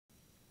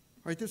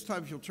All right, this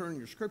time if you'll turn in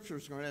your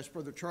scriptures, I'm going to ask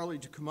Brother Charlie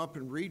to come up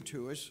and read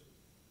to us.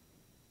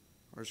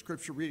 Our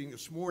scripture reading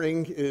this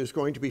morning is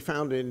going to be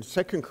found in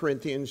 2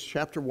 Corinthians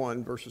chapter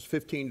 1, verses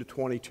 15 to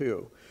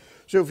 22.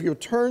 So if you'll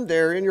turn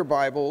there in your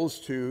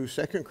Bibles to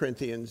 2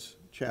 Corinthians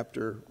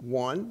chapter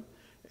 1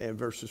 and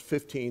verses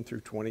 15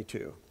 through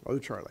 22. Brother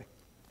Charlie.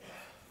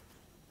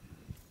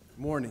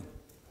 Morning.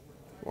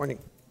 Morning.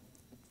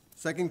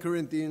 2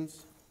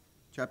 Corinthians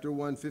chapter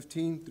 1,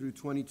 15 through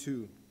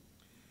 22.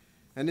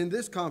 And in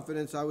this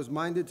confidence I was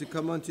minded to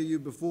come unto you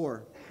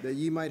before, that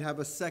ye might have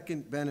a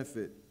second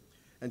benefit,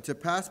 and to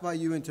pass by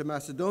you into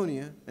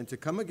Macedonia, and to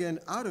come again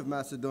out of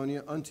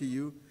Macedonia unto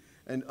you,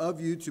 and of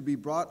you to be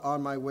brought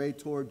on my way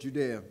toward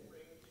Judea.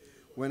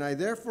 When I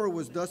therefore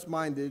was thus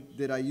minded,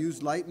 did I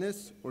use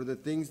lightness, or the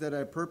things that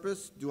I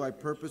purpose, do I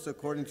purpose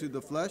according to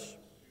the flesh?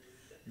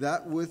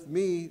 That with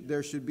me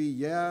there should be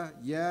yea,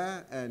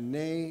 and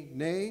nay,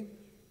 nay.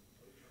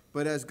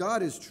 But as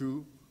God is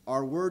true,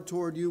 our word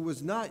toward you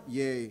was not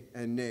yea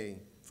and nay.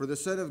 For the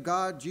Son of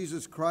God,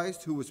 Jesus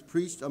Christ, who was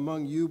preached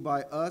among you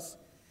by us,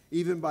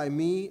 even by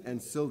me and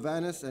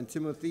Silvanus and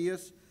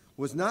Timotheus,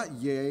 was not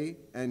yea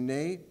and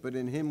nay, but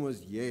in him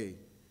was yea.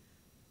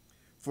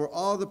 For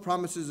all the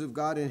promises of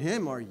God in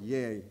him are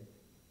yea,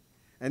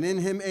 and in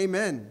him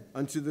amen,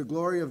 unto the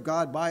glory of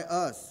God by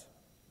us.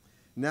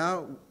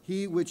 Now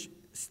he which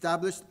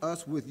established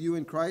us with you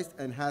in Christ,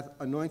 and hath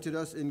anointed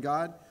us in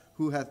God,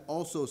 who hath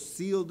also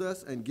sealed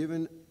us and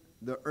given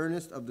the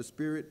earnest of the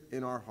Spirit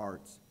in our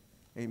hearts.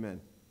 Amen.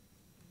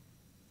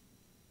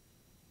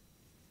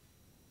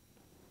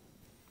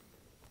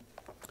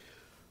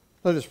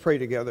 Let us pray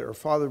together.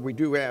 Father, we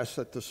do ask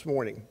that this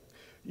morning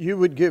you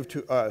would give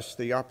to us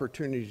the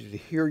opportunity to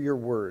hear your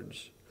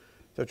words,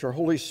 that your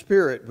Holy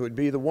Spirit would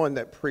be the one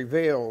that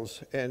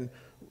prevails and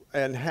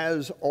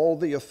has all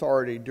the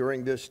authority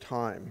during this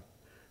time.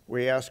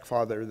 We ask,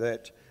 Father,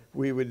 that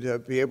we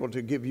would be able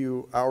to give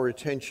you our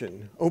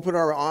attention. Open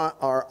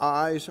our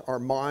eyes, our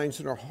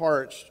minds, and our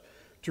hearts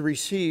to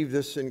receive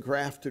this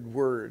engrafted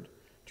word,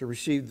 to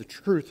receive the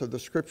truth of the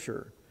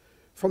Scripture.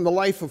 From the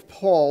life of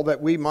Paul, that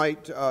we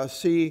might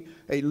see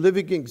a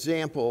living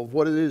example of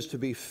what it is to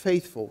be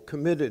faithful,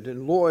 committed,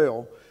 and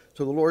loyal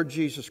to the Lord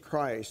Jesus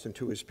Christ and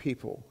to his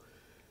people.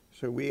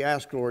 So we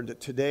ask, Lord, that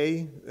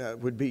today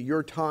would be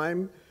your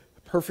time,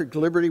 perfect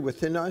liberty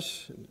within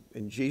us.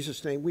 In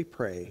Jesus' name we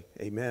pray.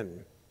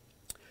 Amen.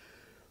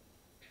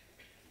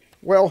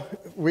 Well,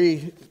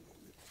 we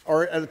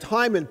are at a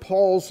time in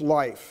Paul's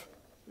life,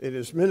 in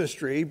his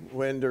ministry,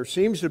 when there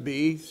seems to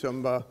be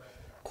some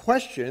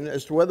question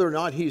as to whether or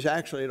not he's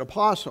actually an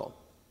apostle.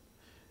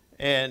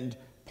 And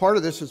part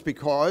of this is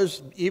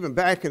because even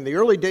back in the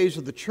early days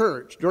of the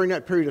church, during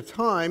that period of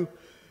time,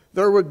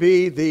 there would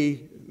be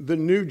the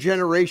new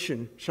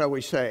generation, shall we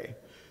say.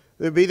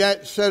 There'd be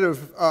that set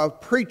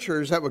of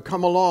preachers that would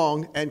come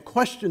along and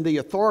question the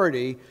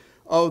authority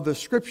of the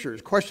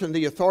Scriptures, question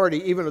the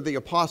authority even of the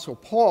Apostle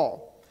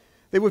Paul.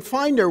 They would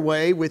find their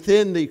way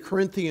within the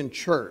Corinthian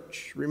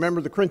church. Remember,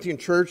 the Corinthian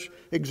church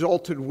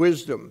exalted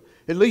wisdom.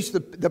 At least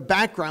the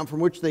background from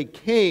which they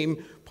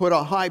came put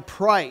a high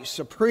price,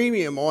 a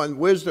premium on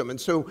wisdom. And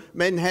so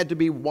men had to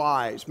be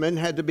wise. Men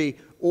had to be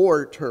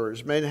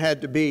orators. Men had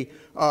to be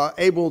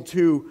able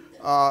to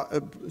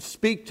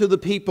speak to the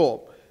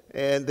people.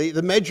 And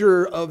the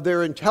measure of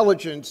their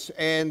intelligence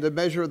and the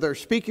measure of their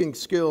speaking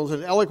skills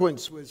and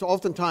eloquence was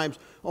oftentimes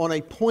on a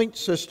point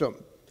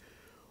system.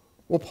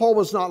 Well, Paul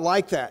was not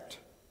like that.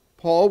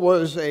 Paul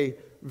was a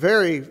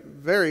very,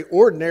 very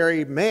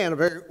ordinary man, a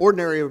very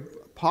ordinary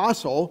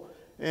apostle,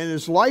 and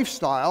his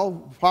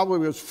lifestyle probably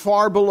was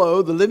far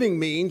below the living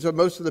means of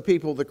most of the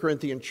people of the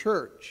Corinthian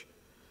church.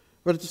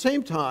 But at the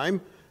same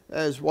time,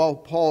 as while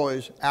Paul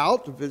is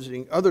out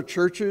visiting other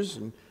churches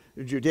and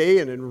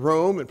Judea and in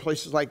Rome and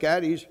places like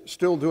that, he's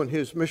still doing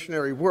his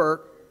missionary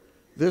work.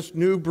 This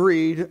new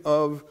breed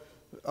of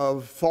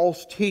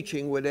false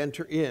teaching would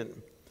enter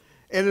in.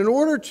 And in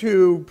order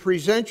to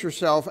present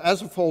yourself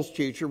as a false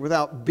teacher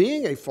without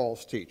being a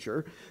false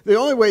teacher, the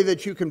only way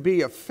that you can be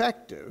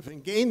effective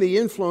and gain the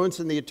influence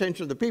and the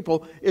attention of the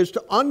people is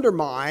to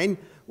undermine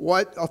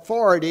what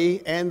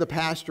authority and the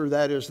pastor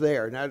that is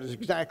there. And that is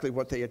exactly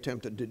what they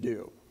attempted to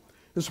do.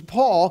 And so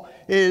Paul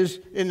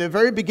is, in the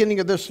very beginning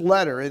of this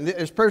letter, and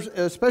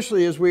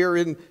especially as we are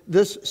in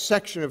this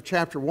section of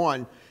chapter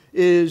 1,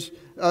 is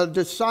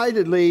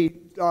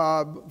decidedly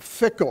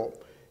fickle.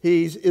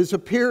 He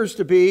appears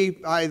to be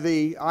by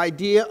the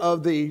idea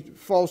of the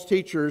false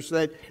teachers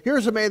that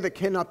here's a man that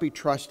cannot be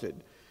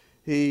trusted.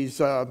 He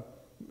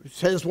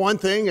says one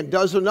thing and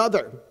does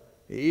another.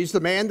 He's the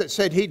man that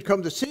said he'd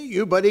come to see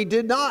you, but he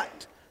did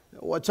not.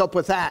 What's up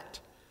with that?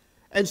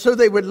 And so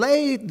they would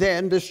lay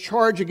then this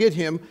charge against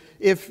him.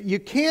 If you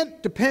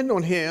can't depend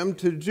on him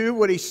to do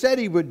what he said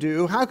he would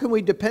do, how can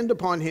we depend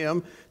upon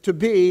him to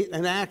be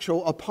an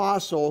actual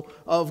apostle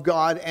of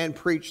God and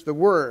preach the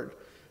word?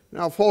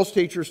 Now, false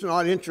teachers are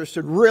not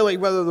interested really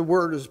whether the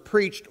word is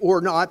preached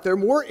or not. They're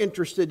more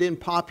interested in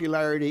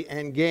popularity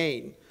and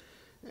gain.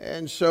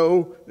 And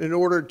so in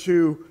order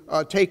to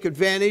take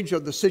advantage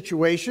of the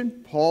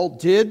situation, Paul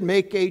did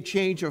make a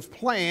change of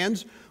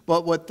plans,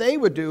 but what they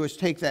would do is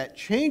take that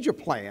change of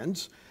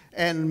plans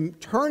and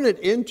turn it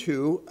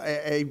into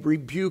a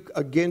rebuke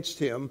against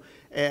him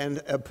and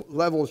a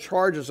level of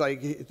charges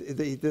like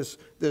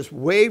this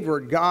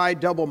wayward guy,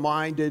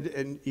 double-minded,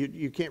 and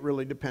you can't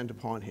really depend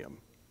upon him.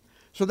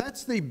 So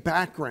that's the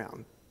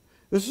background.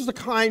 This is the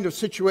kind of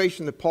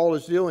situation that Paul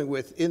is dealing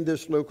with in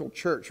this local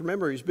church.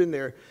 Remember, he's been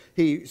there.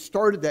 He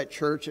started that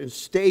church and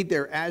stayed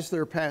there as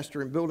their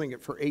pastor and building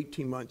it for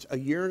 18 months, a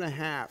year and a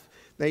half.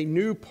 They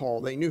knew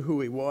Paul. They knew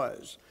who he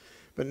was.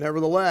 But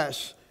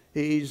nevertheless,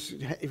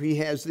 he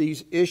has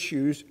these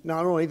issues.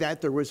 Not only that,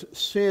 there was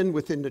sin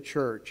within the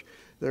church.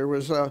 There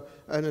was an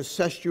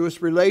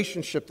incestuous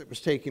relationship that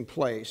was taking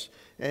place.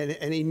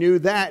 And he knew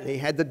that, and he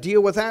had to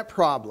deal with that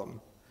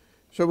problem.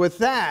 So with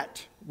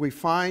that, we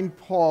find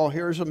Paul,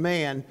 here's a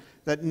man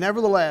that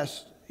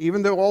nevertheless,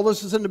 even though all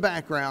this is in the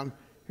background,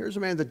 here's a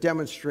man that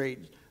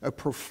demonstrates a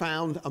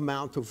profound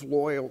amount of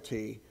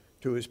loyalty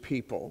to his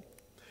people.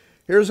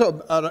 Here's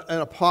an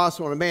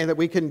apostle and a man that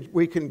we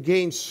can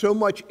gain so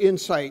much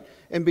insight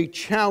and be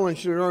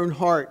challenged in our own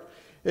heart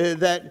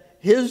that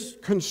his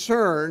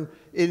concern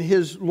in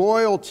his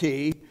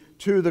loyalty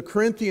to the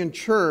Corinthian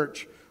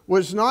church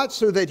was not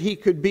so that he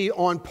could be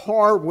on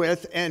par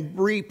with and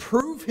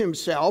reprove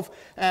himself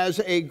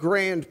as a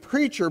grand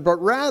preacher, but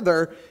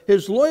rather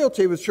his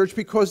loyalty was church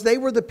because they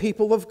were the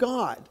people of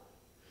God.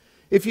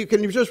 If you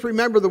can just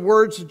remember the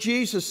words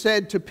Jesus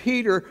said to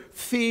Peter,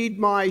 "Feed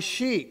my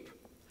sheep."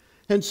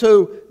 And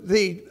so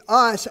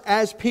us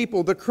as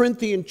people, the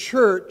Corinthian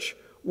church,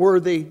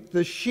 were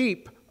the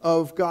sheep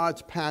of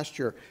God's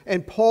pasture.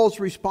 And Paul's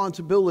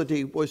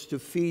responsibility was to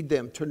feed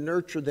them, to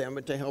nurture them,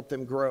 and to help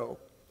them grow.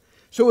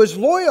 So his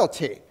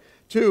loyalty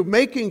to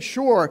making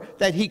sure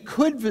that he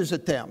could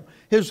visit them,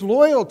 his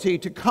loyalty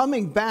to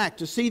coming back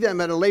to see them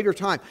at a later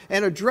time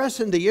and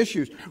addressing the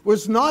issues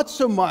was not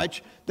so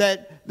much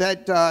that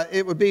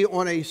it would be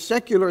on a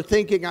secular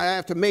thinking, I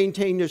have to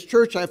maintain this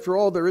church. After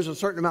all, there is a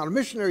certain amount of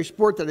missionary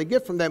support that I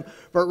get from them,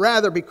 but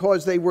rather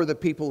because they were the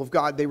people of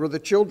God. They were the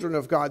children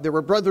of God. They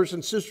were brothers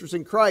and sisters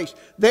in Christ.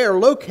 They are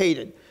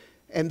located,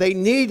 and they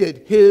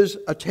needed his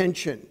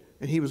attention,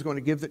 and he was going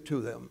to give it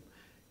to them.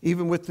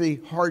 Even with the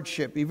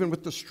hardship, even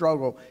with the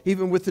struggle,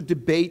 even with the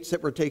debates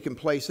that were taking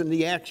place and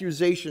the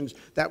accusations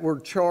that were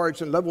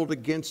charged and leveled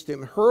against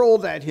him,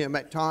 hurled at him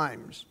at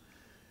times.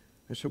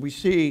 And so we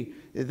see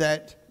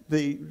that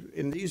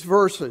in these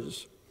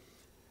verses,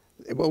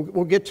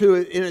 we'll get to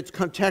it in its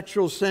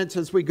contextual sense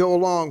as we go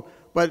along,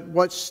 but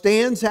what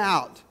stands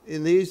out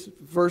in these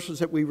verses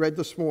that we read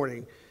this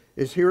morning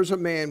is here's a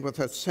man with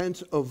a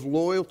sense of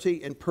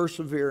loyalty and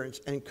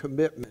perseverance and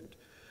commitment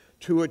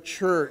to a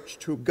church,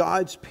 to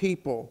God's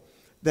people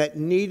that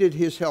needed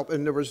his help,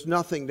 and there was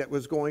nothing that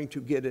was going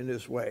to get in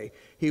his way.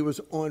 He was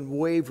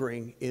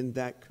unwavering in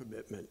that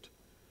commitment.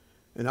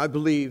 And I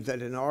believe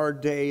that in our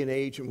day and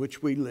age in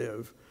which we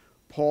live,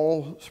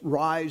 Paul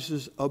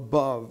rises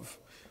above.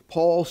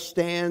 Paul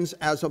stands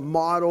as a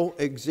model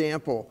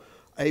example,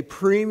 a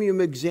premium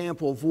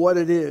example of what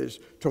it is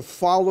to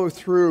follow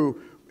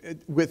through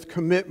with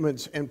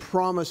commitments and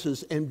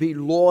promises and be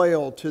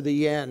loyal to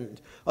the end.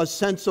 A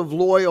sense of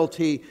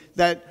loyalty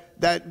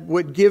that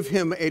would give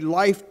him a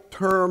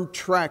life-term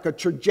track, a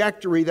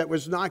trajectory that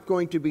was not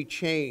going to be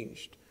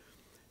changed.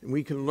 And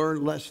we can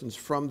learn lessons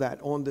from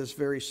that on this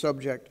very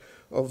subject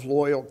of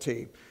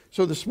loyalty.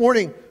 So this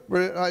morning,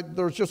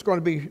 there's just going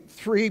to be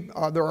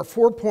there are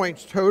 4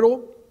 points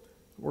total.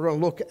 We're going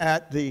to look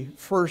at the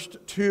first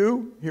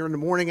 2 here in the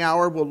morning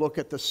hour. We'll look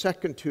at the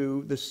second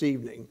 2 this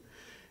evening.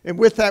 And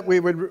with that,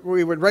 we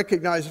would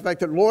recognize the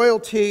fact that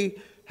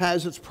loyalty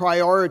has its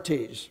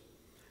priorities.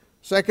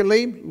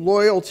 Secondly,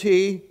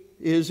 loyalty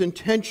is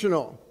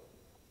intentional.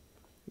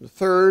 The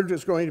third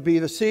is going to be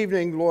this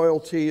evening,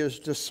 loyalty is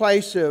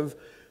decisive,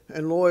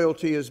 and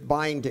loyalty is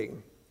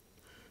binding.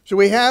 So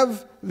we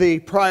have the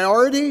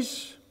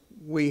priorities.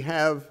 We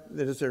have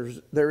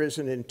there is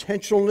an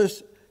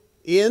intentionalness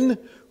in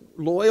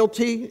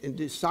loyalty, and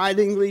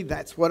decidingly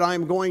that's what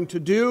I'm going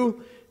to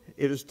do.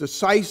 It is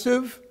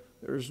decisive.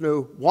 There's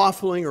no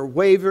waffling or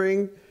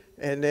wavering.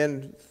 And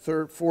then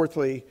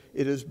fourthly,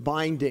 it is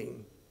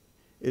binding.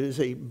 It is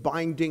a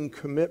binding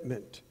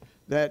commitment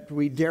that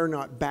we dare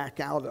not back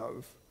out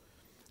of.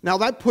 Now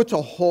that puts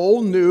a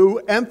whole new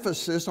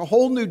emphasis, a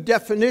whole new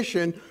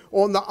definition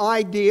on the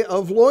idea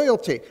of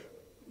loyalty.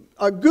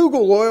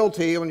 Google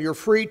loyalty on your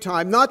free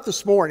time, not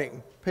this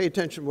morning. Pay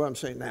attention to what I'm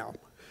saying now.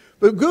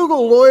 But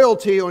Google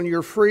loyalty on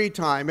your free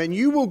time, and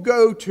you will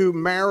go to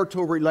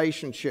marital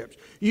relationships.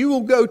 You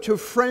will go to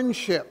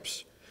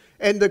friendships.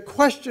 And the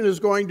question is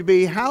going to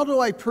be, how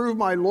do I prove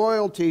my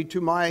loyalty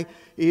to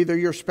either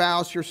your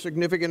spouse, your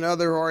significant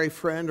other, or a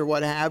friend, or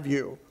what have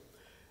you?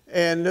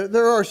 And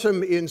there are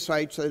some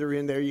insights that are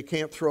in there. You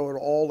can't throw it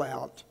all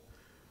out.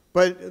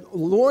 But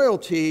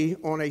loyalty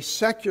on a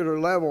secular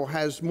level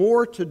has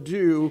more to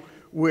do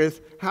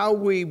with how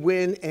we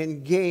win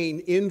and gain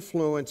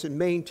influence and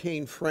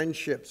maintain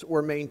friendships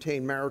or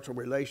maintain marital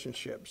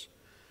relationships.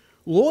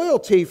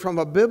 Loyalty from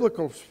a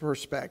biblical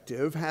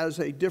perspective has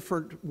a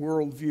different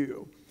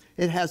worldview.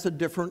 It has a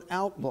different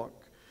outlook.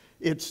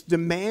 Its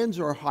demands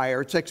are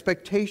higher, its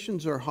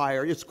expectations are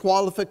higher, its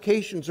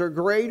qualifications are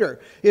greater.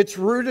 It's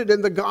rooted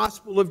in the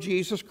gospel of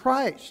Jesus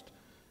Christ.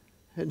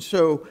 And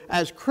so,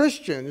 as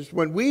Christians,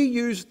 when we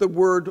use the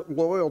word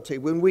loyalty,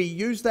 when we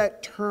use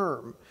that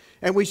term,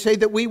 and we say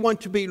that we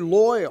want to be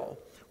loyal,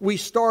 we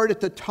start at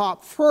the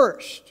top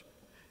first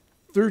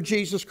through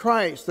Jesus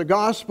Christ, the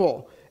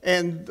gospel,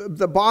 and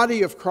the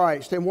body of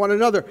Christ and one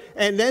another.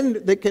 And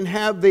then they can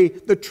have the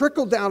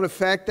trickle-down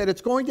effect that it's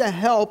going to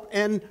help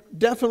and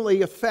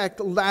definitely affect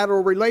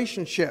lateral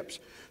relationships.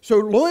 So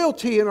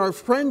loyalty in our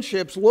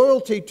friendships,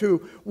 loyalty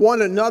to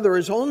one another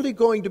is only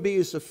going to be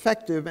as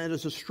effective and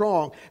as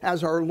strong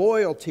as our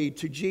loyalty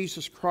to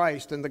Jesus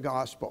Christ and the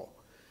gospel.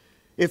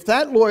 If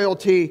that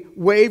loyalty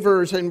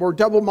wavers and we're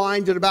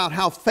double-minded about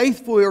how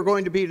faithful we are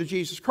going to be to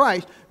Jesus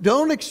Christ,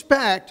 don't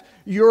expect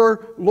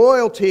your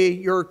loyalty,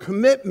 your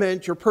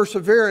commitment, your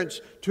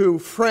perseverance to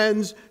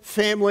friends,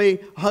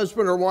 family,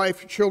 husband or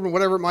wife, children,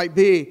 whatever it might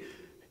be.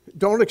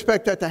 Don't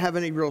expect that to have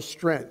any real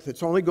strength.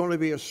 It's only going to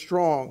be as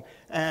strong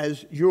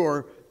as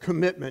your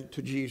commitment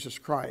to Jesus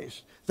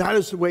Christ. That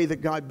is the way that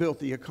God built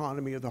the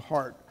economy of the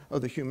heart,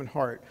 of the human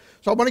heart.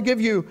 So I want to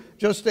give you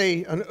just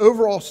an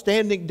overall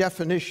standing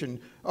definition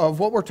of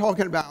what we're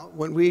talking about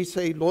when we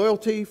say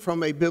loyalty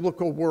from a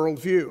biblical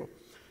worldview.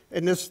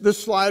 And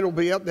this slide will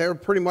be up there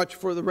pretty much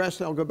for the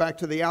rest. I'll go back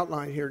to the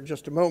outline here in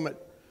just a moment.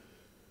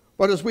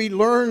 But as we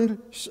learn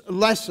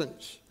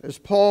lessons, as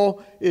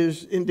Paul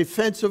is in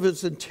defense of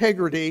his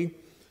integrity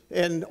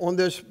and on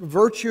this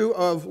virtue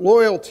of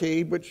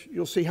loyalty, which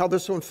you'll see how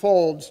this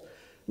unfolds,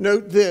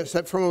 note this,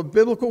 that from a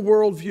biblical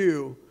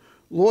worldview,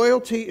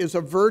 loyalty is a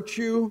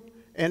virtue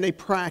and a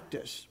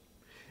practice.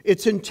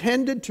 It's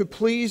intended to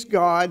please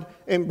God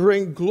and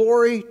bring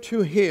glory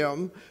to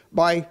Him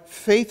by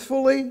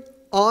faithfully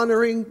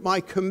honoring my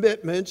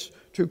commitments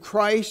to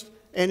Christ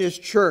and His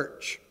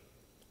church.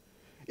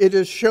 It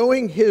is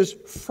showing His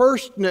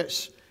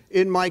firstness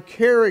in my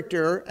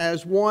character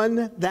as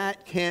one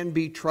that can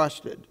be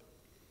trusted.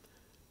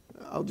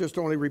 I'll just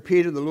only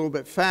repeat it a little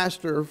bit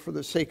faster for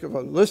the sake of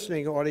a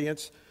listening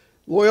audience.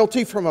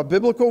 Loyalty from a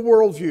biblical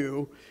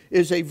worldview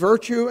is a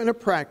virtue and a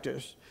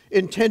practice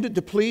intended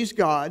to please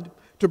God,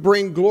 to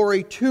bring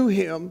glory to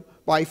Him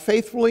by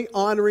faithfully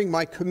honoring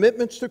my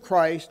commitments to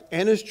Christ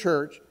and His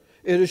church.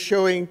 It is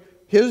showing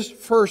His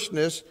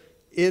firstness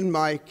in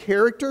my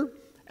character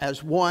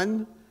as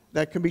one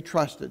that can be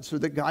trusted, so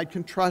that God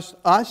can trust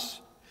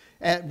us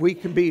and we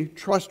can be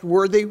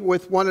trustworthy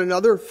with one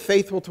another,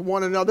 faithful to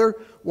one another.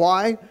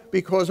 Why?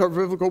 Because our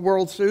biblical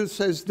worldview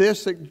says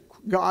this,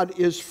 that God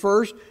is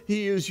first.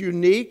 He is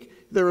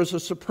unique. There is a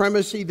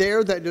supremacy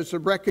there that is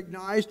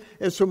recognized.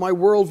 And so my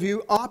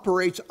worldview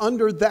operates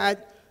under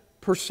that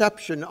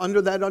perception,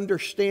 under that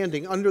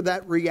understanding, under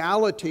that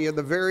reality of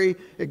the very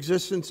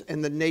existence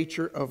and the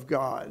nature of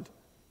God.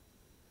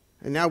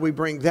 And now we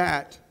bring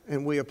that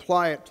and we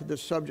apply it to the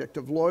subject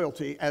of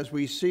loyalty as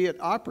we see it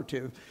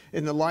operative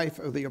in the life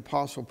of the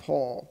Apostle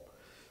Paul.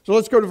 So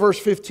let's go to verse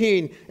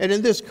 15. And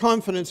in this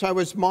confidence I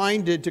was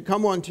minded to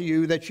come unto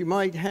you that you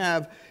might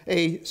have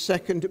a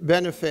second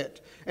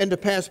benefit, and to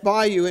pass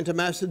by you into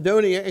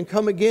Macedonia, and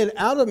come again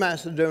out of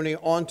Macedonia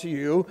unto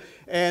you,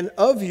 and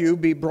of you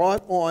be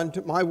brought on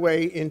to my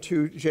way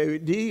into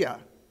Judea.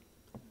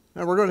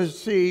 Now we're going to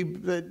see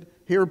that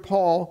here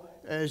Paul,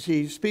 as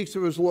he speaks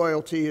of his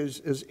loyalty,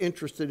 is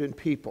interested in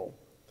people.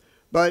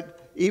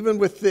 But even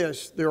with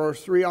this, there are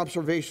three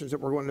observations that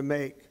we're going to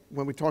make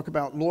when we talk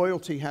about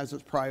loyalty has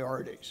its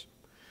priorities.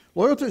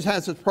 Loyalty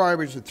has its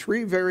priorities in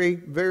three very,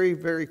 very,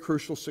 very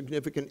crucial,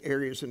 significant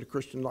areas in the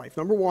Christian life.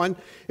 Number one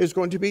is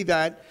going to be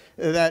that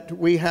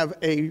we have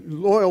a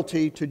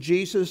loyalty to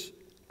Jesus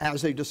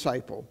as a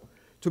disciple,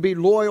 to be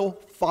loyal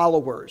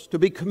followers, to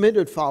be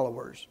committed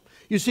followers.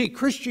 You see,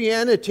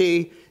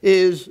 Christianity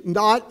is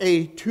not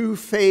a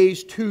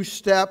two-phase,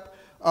 two-step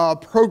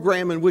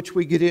program in which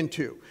we get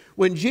into.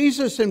 When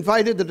Jesus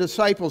invited the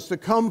disciples to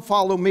come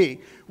follow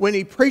me, when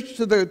He preached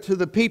to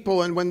the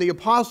people, and when the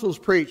apostles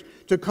preached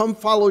to come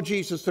follow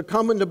Jesus, to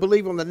come and to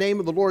believe on the name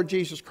of the Lord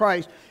Jesus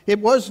Christ, it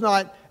was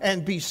not,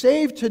 and be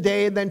saved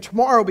today and then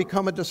tomorrow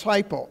become a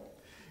disciple.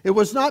 It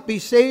was not be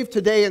saved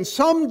today and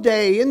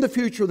someday in the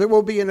future there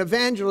will be an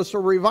evangelist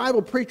or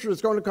revival preacher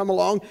that's going to come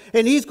along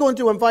and he's going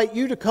to invite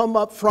you to come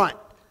up front.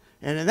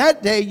 And in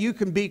that day you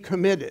can be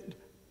committed.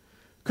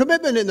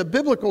 Commitment in the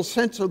biblical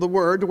sense of the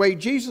word, the way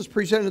Jesus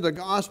presented the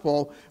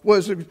gospel,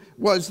 was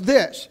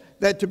this,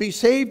 that to be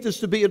saved is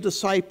to be a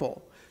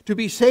disciple. To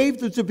be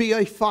saved is to be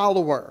a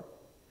follower.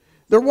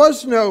 There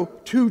was no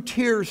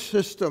two-tier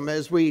system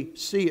as we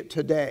see it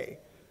today.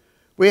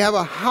 We have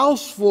a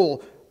house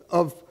full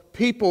of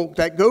people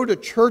that go to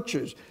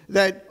churches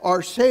that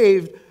are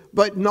saved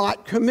but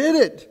not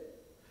committed.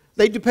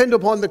 They depend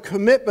upon the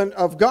commitment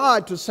of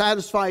God to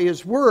satisfy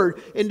His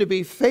word and to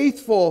be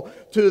faithful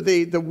to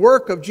the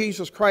work of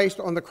Jesus Christ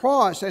on the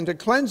cross and to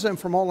cleanse them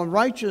from all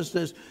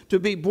unrighteousness, to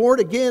be born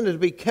again and to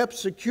be kept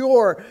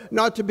secure,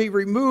 not to be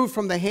removed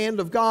from the hand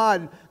of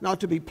God, not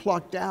to be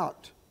plucked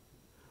out.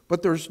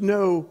 But there's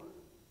no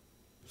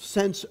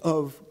sense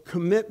of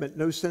commitment,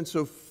 no sense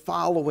of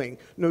following,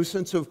 no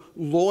sense of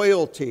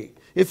loyalty.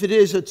 If it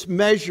is, it's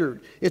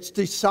measured. It's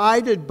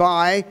decided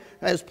by,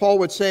 as Paul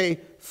would say,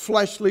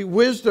 fleshly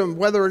wisdom,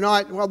 whether or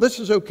not, well, this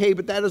is okay,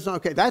 but that is not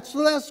okay. That's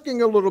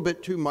asking a little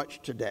bit too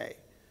much today.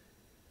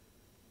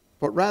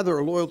 But rather,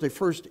 a loyalty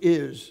first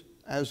is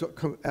as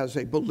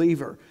a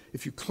believer.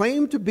 If you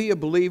claim to be a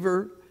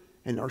believer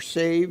and are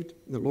saved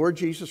in the Lord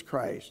Jesus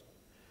Christ,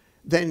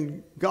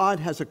 then God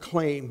has a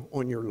claim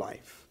on your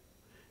life.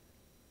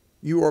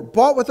 You are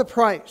bought with a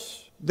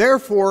price.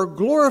 Therefore,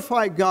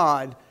 glorify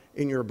God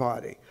in your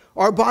body.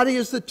 Our body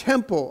is the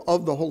temple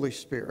of the Holy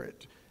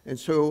Spirit. And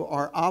so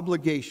our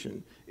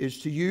obligation is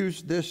to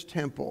use this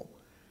temple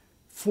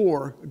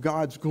for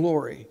God's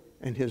glory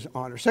and His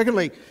honor.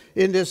 Secondly,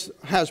 in this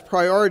has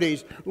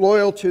priorities,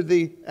 loyal to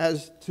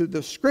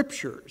the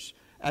Scriptures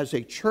as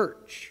a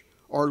church,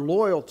 our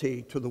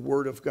loyalty to the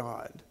Word of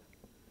God.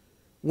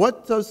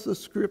 What does the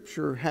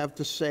Scripture have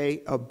to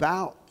say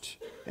about,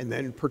 and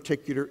then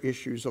particular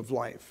issues of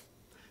life?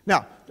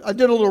 Now, I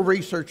did a little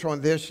research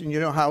on this, and you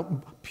know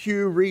how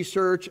Pew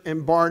Research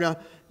and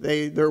Barna,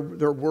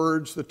 their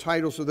words, the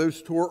titles of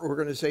those two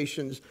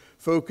organizations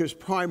focus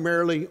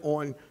primarily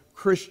on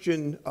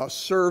Christian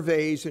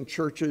surveys in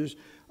churches,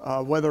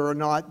 whether or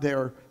not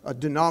they're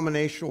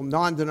denominational,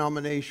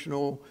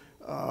 non-denominational,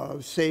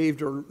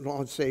 saved or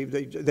non-saved.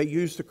 They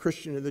use the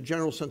Christian in the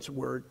general sense of the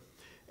word.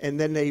 And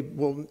then they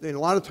will, and a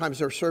lot of times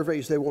their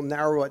surveys, they will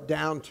narrow it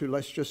down to,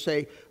 let's just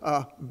say,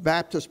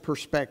 Baptist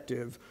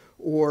perspective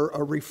or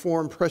a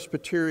Reformed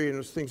Presbyterian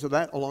or things of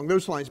that along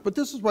those lines. But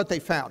this is what they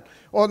found.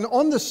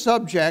 On the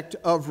subject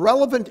of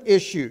relevant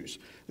issues,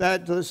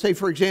 that, say,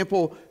 for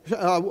example,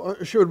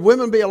 should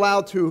women be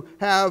allowed to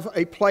have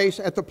a place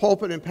at the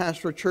pulpit in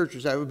pastoral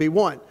churches? That would be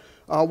one.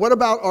 What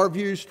about our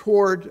views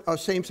toward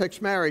same-sex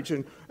marriage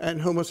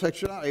and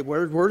homosexuality?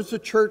 Where does the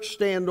church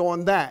stand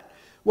on that?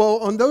 Well,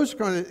 on those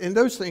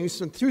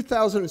things, in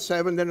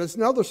 2007, then there's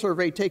another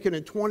survey taken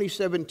in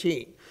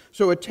 2017.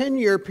 So a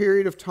 10-year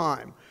period of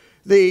time.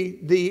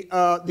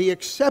 The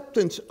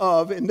acceptance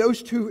of, in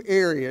those two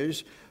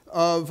areas,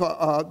 of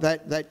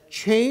that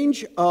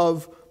change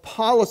of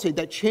policy,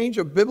 that change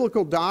of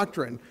biblical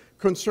doctrine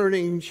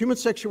concerning human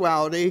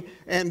sexuality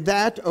and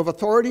that of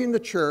authority in the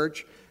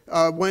church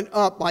went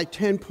up by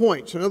 10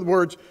 points. In other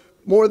words,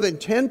 more than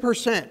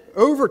 10%,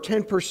 over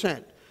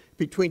 10%.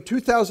 Between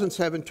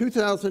 2007 and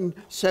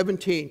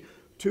 2017,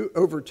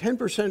 over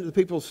 10% of the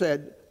people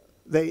said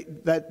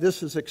that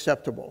this is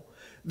acceptable.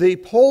 The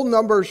poll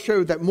numbers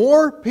showed that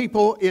more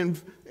people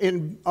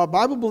in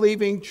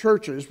Bible-believing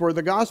churches where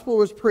the gospel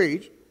was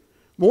preached,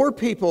 more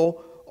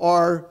people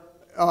are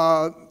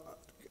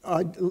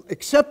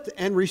accept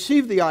and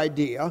receive the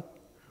idea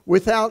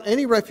without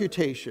any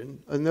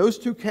refutation in those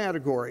two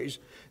categories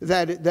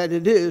that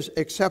it is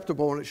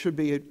acceptable and it should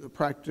be a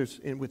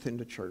practice within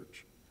the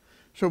church.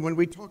 So when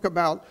we talk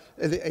about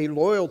a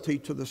loyalty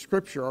to the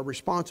Scripture, our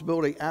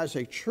responsibility as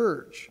a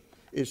church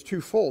is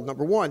twofold.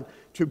 Number one,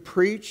 to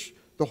preach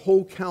the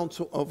whole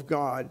counsel of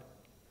God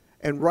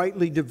and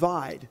rightly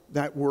divide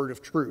that word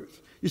of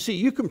truth. You see,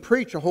 you can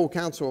preach a whole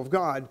counsel of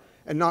God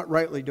and not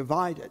rightly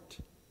divide it.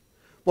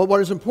 But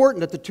what is important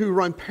that the two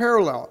run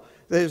parallel.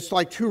 It's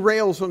like two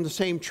rails on the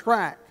same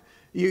track.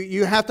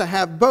 You have to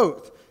have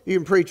both. You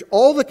can preach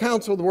all the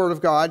counsel of the Word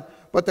of God,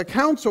 but the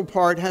counsel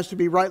part has to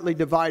be rightly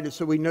divided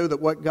so we know that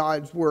what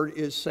God's Word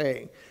is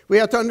saying. We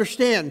have to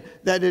understand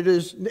that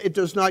it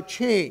does not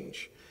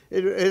change.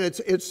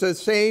 It's the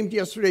same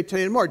yesterday,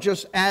 today, and tomorrow,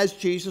 just as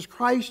Jesus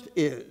Christ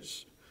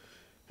is.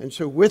 And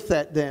so with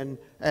that then,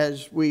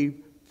 as we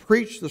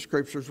preach the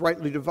Scriptures,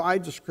 rightly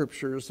divide the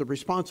Scriptures, the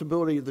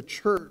responsibility of the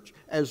church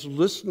as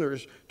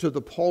listeners to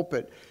the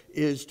pulpit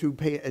is to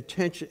pay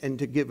attention and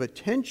to give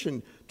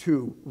attention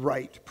to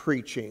right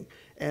preaching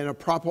and a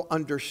proper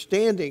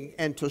understanding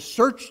and to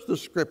search the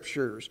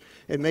Scriptures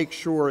and make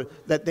sure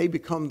that they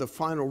become the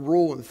final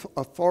rule and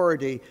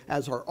authority,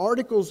 as our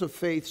articles of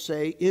faith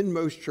say in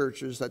most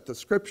churches, that the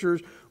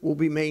Scriptures will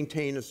be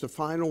maintained as the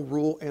final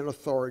rule and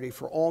authority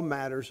for all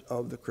matters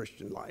of the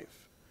Christian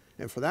life.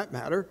 And for that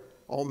matter,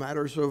 all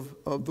matters of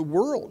the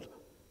world,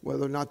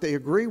 whether or not they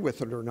agree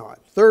with it or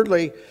not.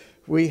 Thirdly,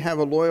 we have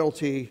a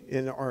loyalty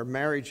in our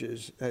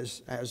marriages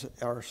as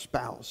our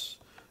spouse,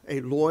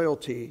 a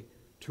loyalty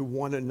to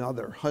one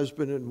another,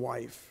 husband and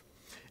wife.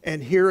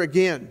 And here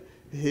again,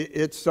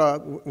 it's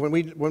when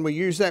we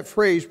use that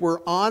phrase, we're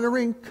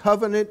honoring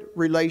covenant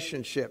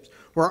relationships.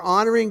 We're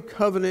honoring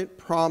covenant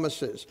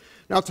promises.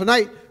 Now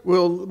tonight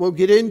we'll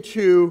get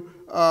into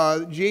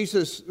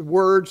Jesus'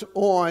 words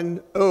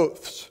on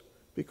oaths,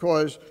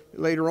 because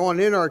later on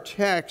in our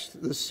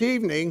text this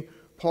evening,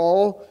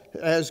 Paul,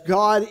 as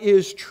God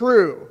is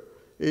true,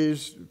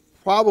 is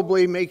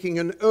probably making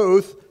an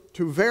oath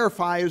to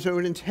verify his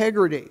own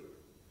integrity.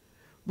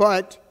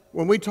 But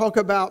when we talk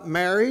about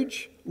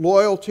marriage,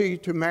 loyalty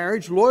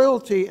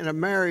in a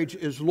marriage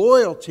is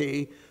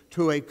loyalty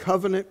to a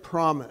covenant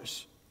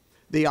promise.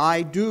 The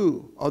I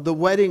do of the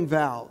wedding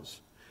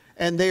vows.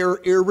 And they are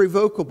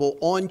irrevocable,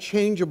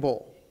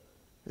 unchangeable.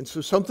 And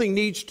so something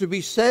needs to be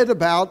said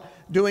about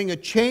doing a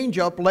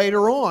change-up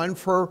later on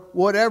for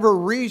whatever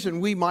reason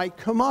we might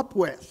come up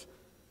with.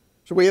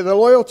 So we have the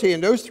loyalty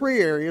in those three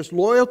areas.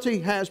 Loyalty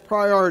has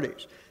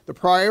priorities. The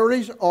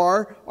priorities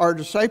are our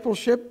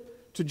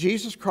discipleship to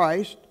Jesus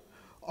Christ,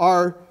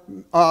 our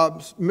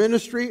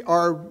ministry,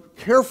 our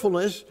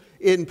carefulness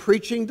in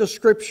preaching the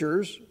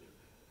Scriptures,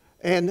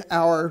 and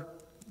our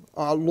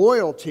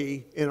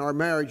loyalty in our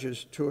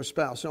marriages to a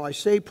spouse. Now, I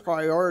say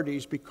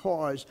priorities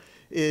because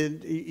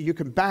you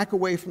can back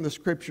away from the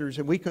Scriptures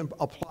and we can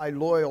apply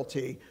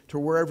loyalty to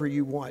wherever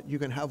you want. You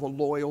can have a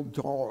loyal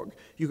dog.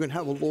 You can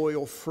have a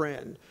loyal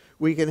friend.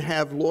 We can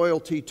have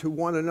loyalty to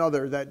one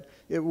another, that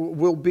it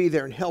will be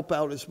there and help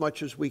out as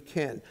much as we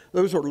can.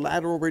 Those are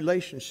lateral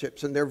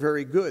relationships, and they're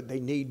very good. They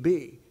need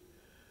be.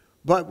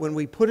 But when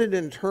we put it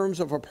in terms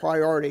of a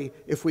priority,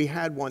 if we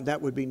had one, that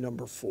would be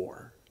number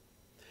 4.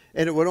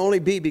 And it would only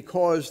be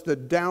because the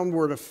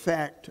downward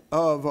effect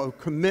of a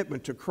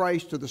commitment to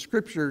Christ, to the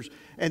Scriptures,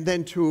 and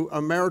then to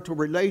a marital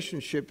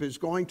relationship is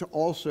going to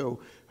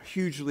also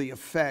hugely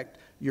affect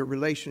your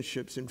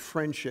relationships and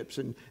friendships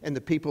and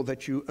the people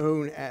that you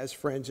own as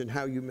friends and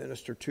how you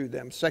minister to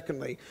them.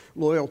 Secondly,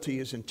 loyalty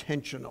is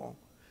intentional.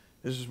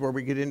 This is where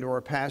we get into our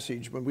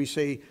passage. When we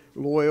say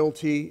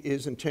loyalty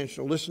is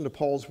intentional, listen to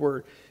Paul's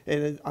word.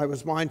 And I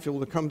was mindful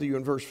to come to you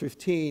in verse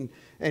 15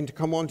 and to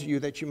come unto you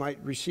that you might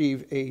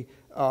receive a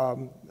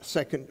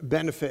second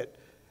benefit,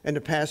 and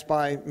to pass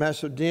by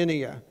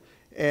Macedonia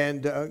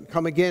and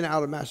come again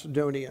out of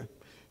Macedonia.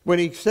 When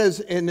he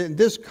says, and in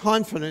this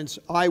confidence,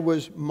 I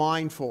was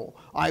mindful,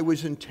 I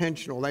was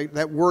intentional.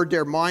 That word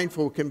there,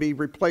 mindful, can be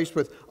replaced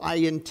with I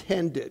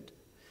intended.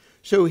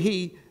 So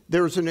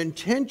there's an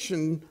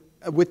intention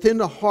within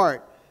the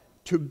heart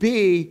to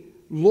be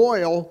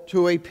loyal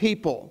to a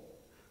people,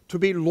 to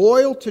be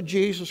loyal to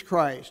Jesus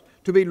Christ,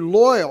 to be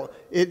loyal.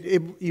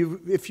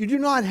 If you do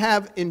not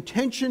have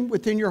intention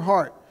within your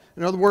heart,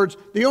 in other words,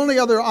 the only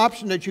other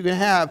option that you can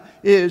have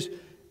is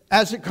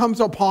as it comes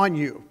upon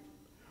you,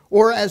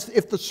 or as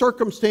if the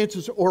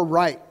circumstances are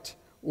right,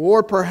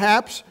 or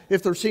perhaps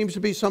if there seems to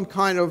be some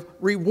kind of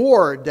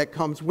reward that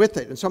comes with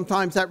it. And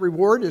sometimes that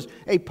reward is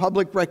a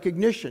public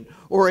recognition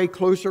or a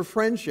closer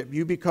friendship.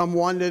 You become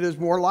one that is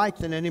more liked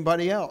than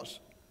anybody else.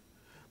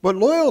 But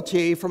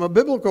loyalty, from a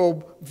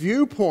biblical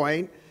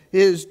viewpoint,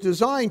 is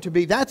designed to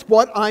be, that's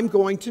what I'm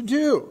going to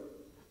do.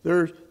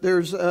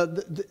 There's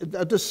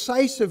a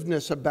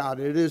decisiveness about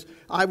it. It is,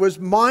 I was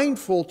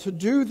mindful to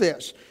do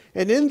this.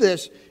 And in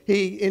this,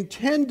 he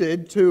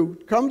intended to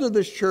come to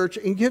this church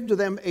and give to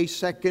them a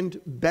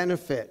second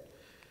benefit.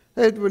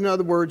 In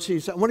other words, he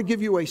said, I want to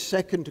give you a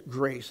second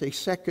grace, a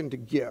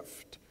second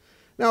gift.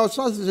 Now, it's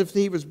not as if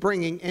he was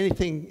bringing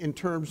anything in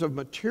terms of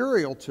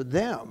material to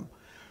them,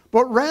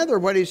 but rather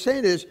what he's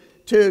saying is,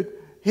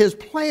 his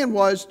plan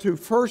was to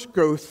first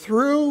go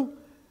through,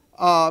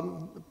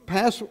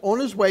 pass on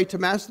his way to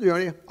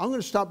Macedonia. I'm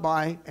going to stop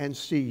by and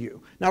see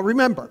you. Now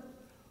remember,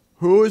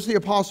 who is the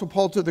Apostle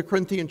Paul to the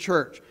Corinthian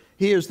church?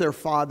 He is their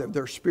father,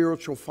 their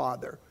spiritual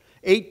father.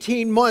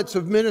 18 months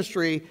of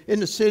ministry in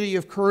the city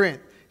of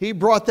Corinth. He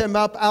brought them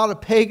up out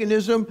of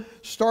paganism,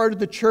 started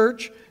the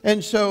church.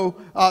 And so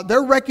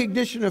their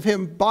recognition of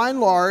him, by and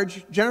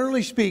large,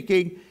 generally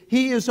speaking,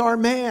 he is our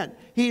man.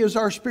 He is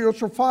our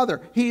spiritual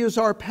father. He is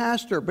our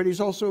pastor, but he's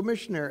also a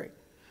missionary.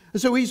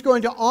 And so he's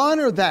going to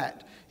honor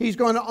that. He's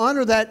going to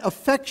honor that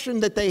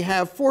affection that they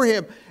have for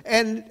him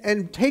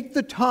and take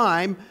the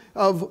time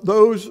of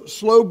those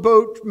slow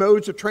boat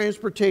modes of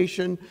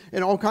transportation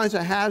and all kinds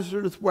of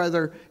hazardous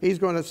weather. He's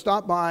going to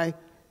stop by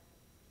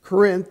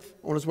Corinth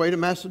on his way to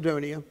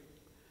Macedonia.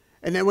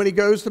 And then when he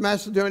goes to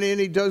Macedonia and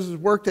he does his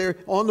work there,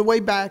 on the way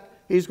back,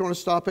 he's going to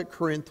stop at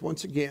Corinth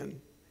once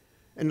again.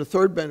 And the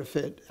third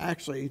benefit,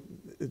 actually,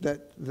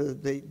 that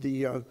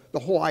the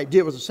whole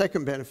idea was a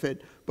second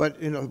benefit, but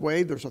in a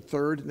way there's a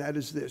third, and that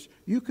is this.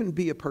 You can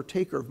be a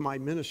partaker of my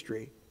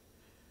ministry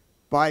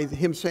by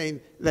him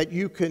saying that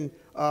you can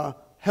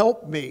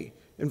help me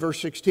in verse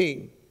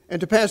 16.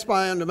 And to pass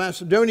by unto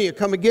Macedonia,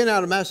 come again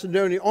out of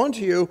Macedonia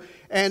unto you,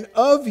 and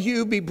of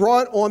you be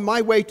brought on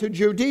my way to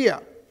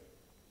Judea.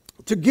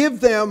 To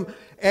give them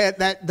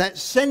that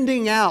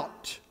sending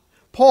out.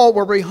 Paul,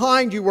 we're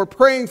behind you, we're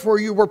praying for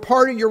you, we're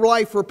part of your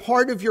life, we're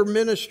part of your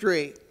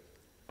ministry.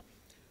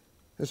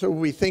 And so when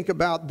we think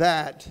about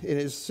that, in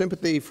his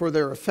sympathy for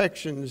their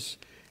affections,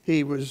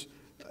 he was,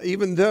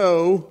 even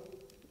though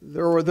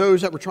there were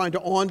those that were trying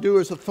to undo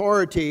his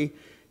authority,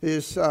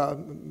 this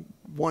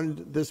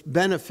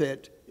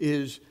benefit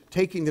is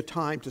taking the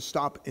time to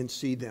stop and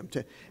see them,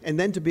 and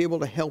then to be able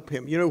to help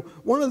him. You know,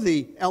 one of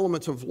the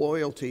elements of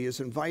loyalty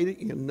is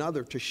inviting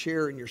another to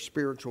share in your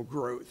spiritual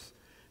growth.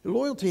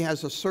 Loyalty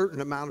has a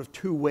certain amount of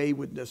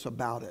two-wayness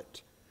about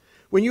it.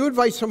 When you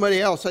invite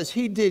somebody else, as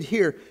he did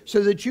here,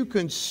 so that you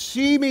can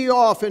see me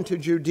off into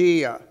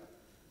Judea,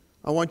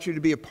 I want you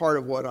to be a part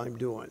of what I'm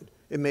doing.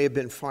 It may have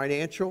been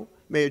financial,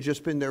 may have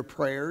just been their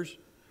prayers,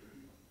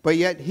 but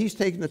yet he's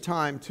taken the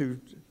time to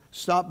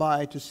stop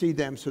by to see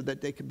them so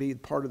that they could be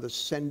part of the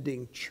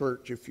sending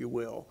church, if you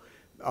will,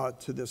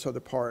 to this other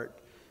part.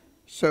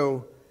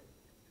 So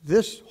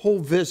this whole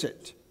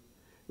visit,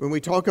 when we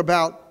talk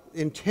about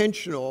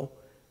intentional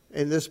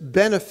and this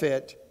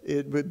benefit,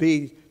 it would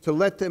be to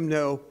let them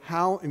know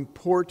how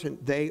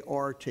important they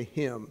are to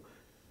him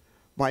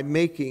by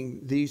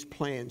making these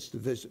plans to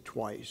visit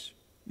twice.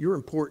 You're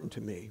important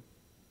to me.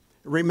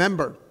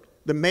 Remember,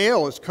 the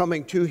mail is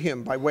coming to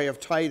him by way of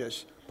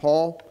Titus.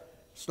 Paul,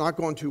 it's not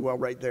going too well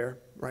right there,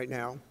 right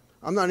now.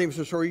 I'm not even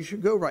so sure you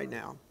should go right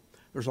now.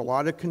 There's a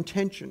lot of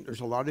contention.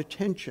 There's a lot of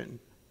tension.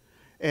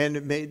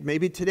 And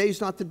maybe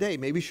today's not the day.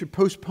 Maybe you should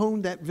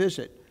postpone that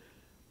visit.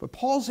 But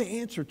Paul's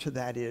answer to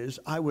that is,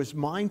 I was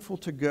mindful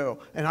to go,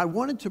 and I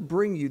wanted to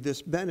bring you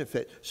this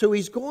benefit. So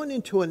he's going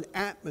into an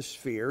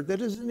atmosphere that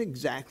isn't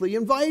exactly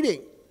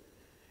inviting.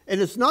 And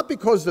it's not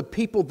because the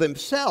people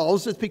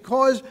themselves, it's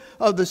because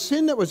of the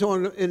sin that was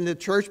on in the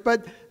church,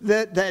 but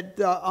that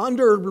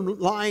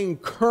underlying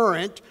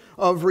current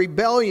of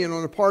rebellion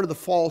on the part of the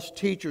false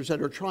teachers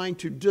that are trying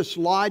to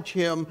dislodge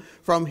him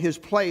from his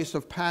place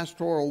of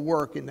pastoral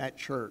work in that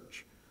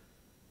church.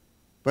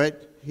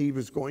 But he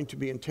was going to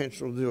be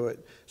intentional to do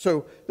it.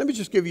 So let me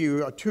just give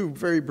you two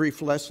very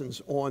brief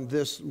lessons on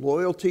this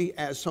loyalty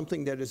as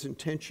something that is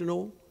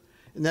intentional.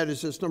 And that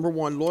is this: number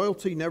one,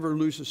 loyalty never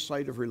loses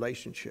sight of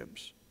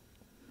relationships.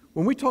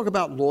 When we talk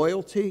about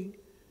loyalty,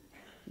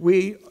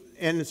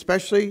 and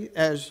especially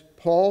as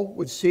Paul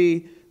would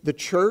see the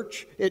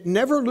church, it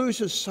never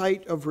loses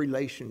sight of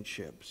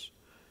relationships.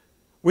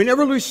 We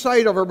never lose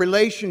sight of a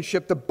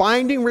relationship, the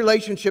binding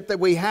relationship that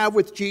we have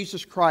with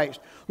Jesus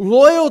Christ.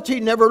 Loyalty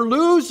never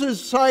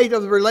loses sight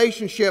of the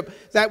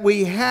relationship that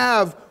we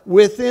have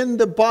within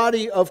the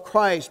body of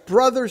Christ.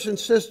 Brothers and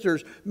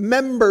sisters,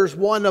 members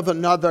one of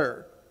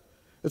another.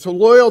 It's a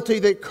loyalty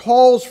that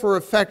calls for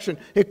affection.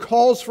 It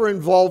calls for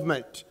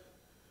involvement.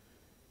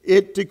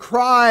 It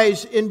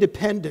decries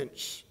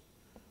independence,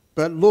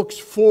 but looks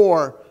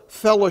for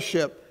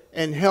fellowship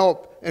and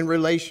help and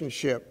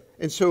relationship.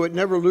 And so it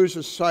never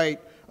loses sight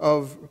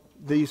of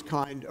these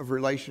kind of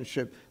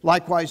relationship.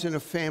 Likewise in a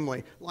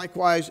family,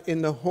 likewise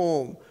in the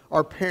home,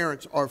 our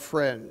parents, our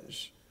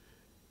friends.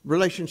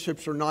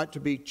 Relationships are not to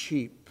be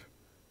cheap.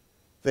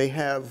 They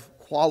have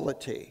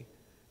quality.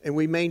 And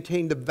we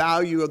maintain the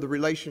value of the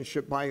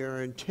relationship by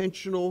our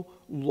intentional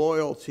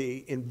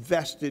loyalty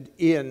invested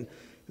in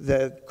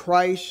the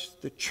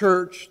Christ, the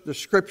church, the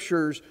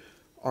scriptures,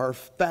 our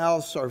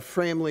spouse, our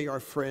family, our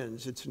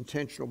friends. It's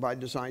intentional by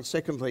design.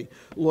 Secondly,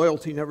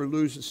 loyalty never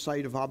loses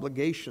sight of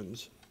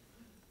obligations.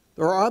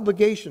 There are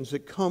obligations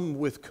that come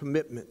with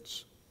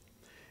commitments.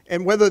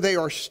 And whether they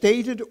are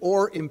stated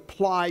or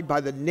implied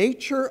by the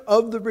nature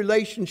of the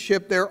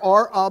relationship, there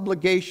are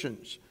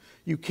obligations.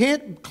 You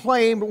can't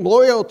claim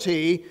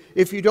loyalty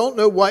if you don't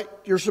know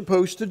what you're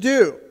supposed to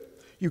do.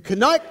 You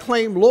cannot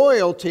claim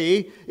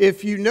loyalty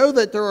if you know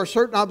that there are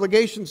certain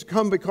obligations that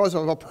come because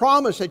of a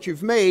promise that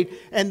you've made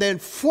and then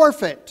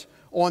forfeit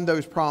on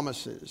those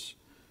promises.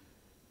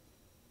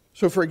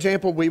 So, for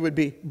example, we would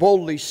be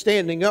boldly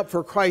standing up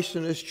for Christ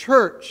and His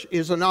church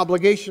is an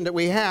obligation that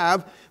we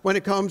have when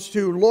it comes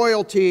to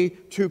loyalty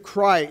to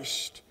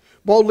Christ.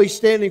 Boldly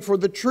standing for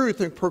the truth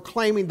and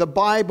proclaiming the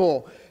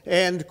Bible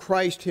and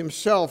Christ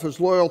Himself as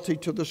loyalty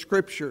to the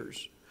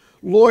Scriptures.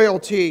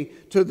 Loyalty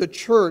to the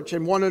church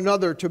and one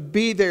another, to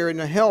be there and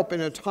to help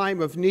in a time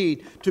of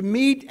need, to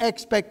meet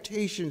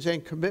expectations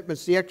and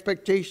commitments. The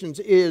expectations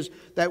is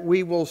that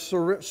we will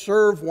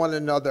serve one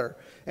another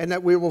and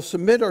that we will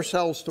submit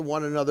ourselves to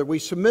one another. We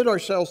submit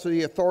ourselves to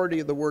the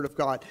authority of the Word of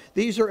God.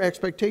 These are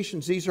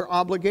expectations. These are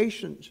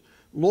obligations.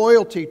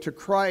 Loyalty to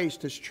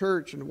Christ, His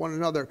church, and one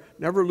another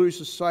never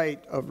loses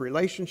sight of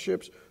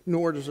relationships,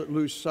 nor does it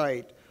lose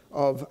sight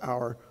of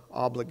our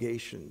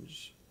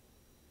obligations.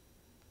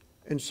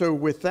 And so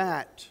with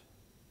that,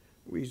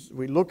 we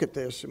look at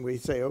this and we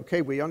say,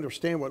 okay, we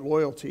understand what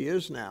loyalty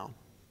is now.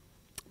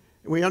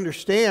 And we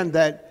understand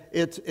that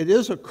it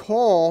is a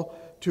call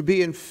to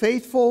being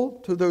faithful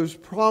to those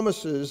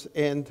promises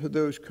and to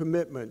those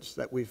commitments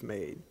that we've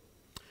made.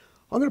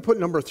 I'm going to put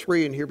number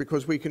 3 in here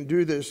because we can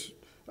do this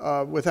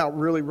without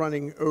really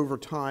running over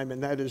time,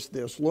 and that is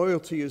this: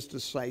 loyalty is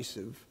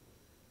decisive.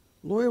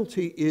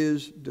 Loyalty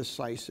is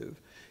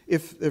decisive.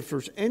 If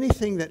there's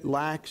anything that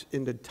lacks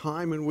in the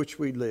time in which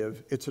we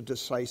live, it's a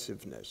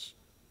decisiveness.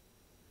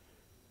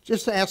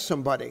 Just ask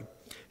somebody,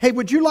 hey,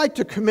 would you like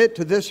to commit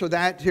to this or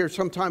that here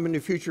sometime in the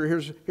future?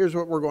 Here's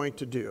what we're going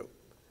to do.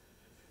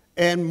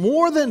 And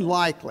more than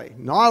likely,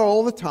 not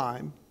all the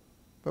time,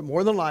 but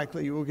more than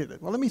likely you will get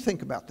it. Well, let me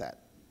think about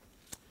that.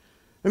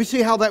 Let me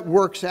see how that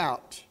works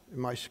out in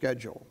my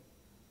schedule.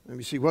 Let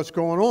me see what's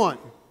going on.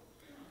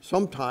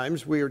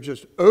 Sometimes we are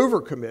just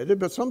overcommitted,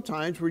 but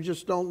sometimes we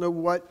just don't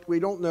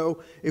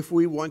know if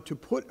we want to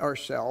put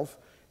ourselves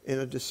in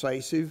a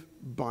decisive,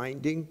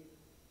 binding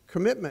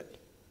commitment.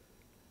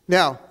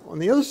 Now, on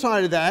the other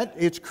side of that,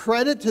 it's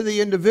credit to the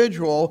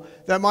individual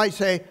that might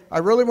say, I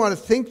really want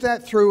to think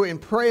that through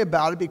and pray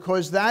about it,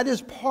 because that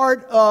is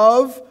part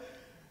of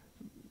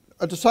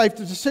a decisive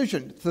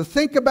decision. To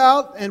think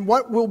about and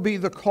what will be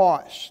the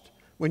cost.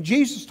 When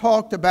Jesus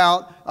talked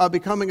about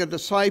becoming a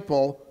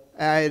disciple,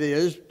 it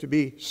is to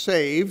be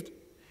saved,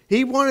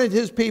 he wanted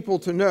his people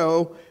to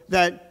know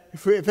that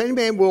if any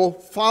man will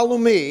follow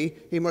me,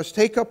 he must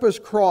take up his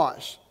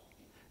cross.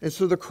 And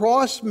so the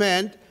cross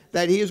meant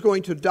that he is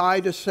going to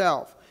die to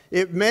self.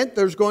 It meant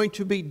there's going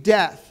to be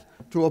death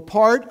to a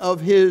part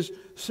of his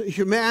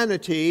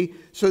humanity,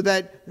 so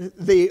that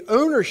the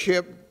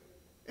ownership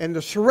and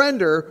the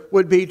surrender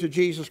would be to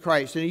Jesus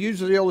Christ. And he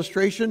uses the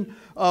illustration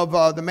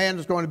of the man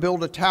who's going to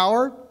build a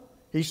tower.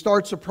 He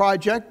starts a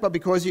project, but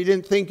because he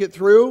didn't think it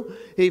through,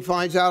 he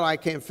finds out, I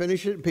can't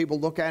finish it, and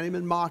people look at him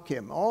and mock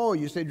him. Oh,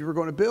 you said you were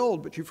going to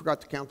build, but you forgot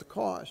to count the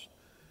cost.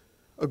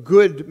 A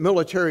good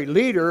military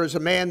leader is a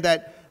man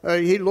that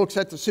he looks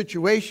at the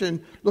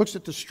situation, looks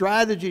at the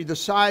strategy, the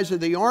size of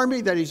the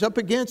army that he's up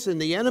against and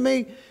the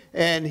enemy,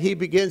 and he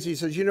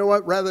says, you know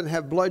what, rather than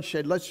have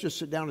bloodshed, let's just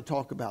sit down and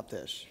talk about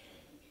this.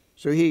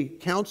 So he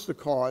counts the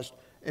cost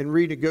and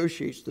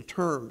renegotiates the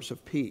terms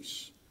of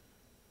peace.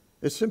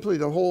 It's simply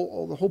the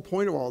whole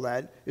point of all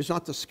that is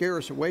not to scare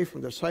us away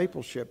from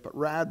discipleship, but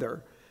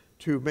rather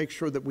to make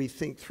sure that we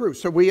think through.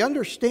 So we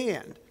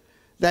understand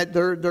that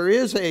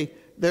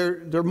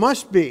there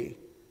must be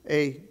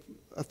a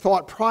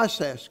thought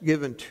process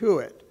given to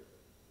it.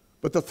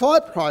 But the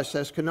thought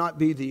process cannot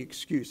be the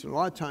excuse. And a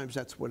lot of times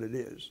that's what it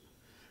is,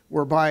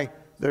 whereby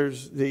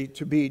there's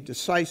to be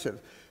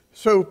decisive.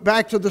 So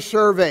back to the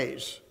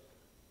surveys.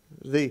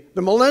 The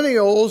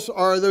millennials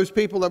are those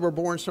people that were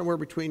born somewhere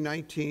between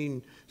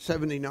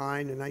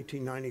 1979 and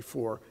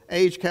 1994.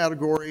 Age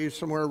category is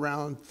somewhere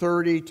around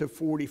 30 to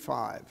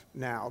 45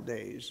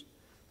 nowadays.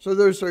 So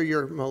those are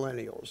your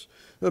millennials.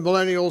 The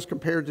millennials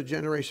compared to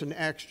Generation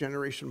X,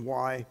 Generation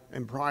Y,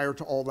 and prior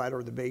to all that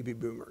are the baby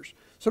boomers.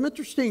 Some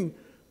interesting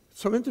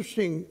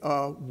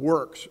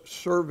works,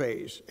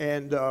 surveys,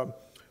 and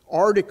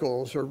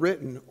articles are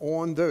written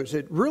on those.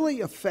 It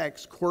really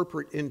affects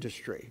corporate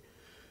industry.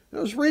 I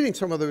was reading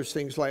some of those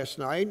things last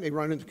night. They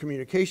run into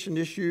communication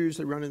issues,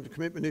 they run into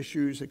commitment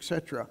issues,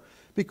 etc.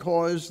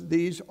 Because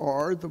these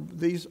are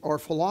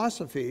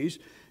philosophies.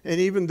 And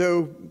even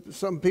though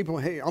some people,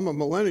 hey, I'm a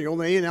millennial,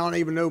 they don't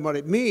even know what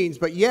it means,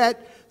 but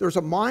yet there's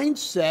a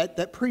mindset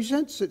that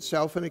presents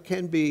itself, and it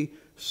can be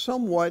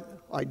somewhat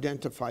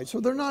identified. So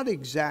they're not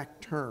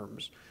exact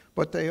terms,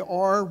 but they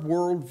are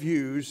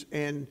worldviews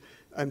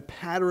and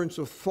patterns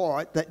of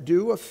thought that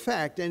do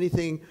affect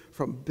anything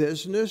from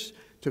business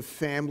to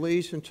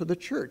families and to the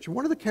church. And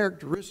one of the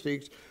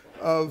characteristics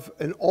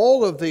in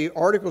all of the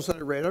articles that I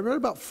read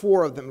about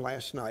 4 of them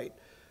last night,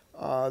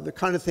 the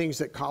kind of things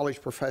that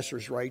college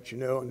professors write,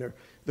 and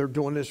they're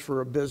doing this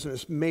for a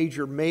business,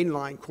 major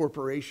mainline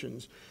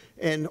corporations.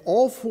 And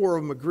all 4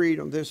 of them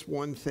agreed on this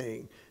one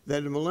thing,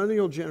 that the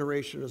millennial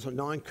generation is a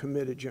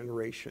non-committed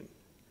generation.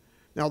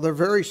 Now, they're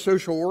very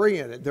social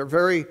oriented. They're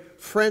very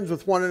friends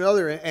with one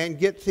another and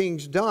get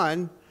things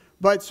done.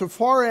 But so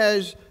far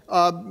as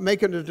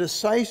making a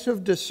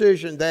decisive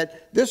decision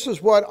that this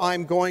is what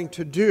I'm going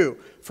to do.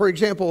 For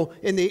example,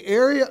 in the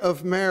area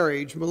of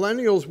marriage,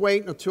 millennials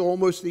wait until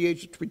almost the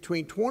age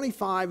between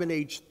 25 and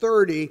age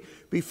 30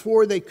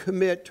 before they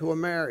commit to a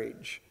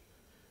marriage.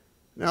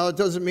 Now, it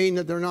doesn't mean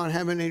that they're not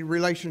having any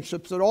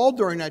relationships at all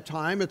during that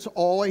time. It's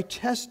all a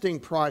testing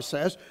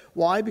process.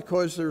 Why?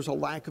 Because there's a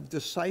lack of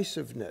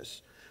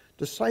decisiveness.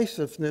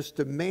 Decisiveness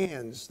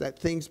demands that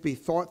things be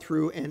thought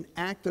through and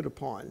acted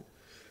upon.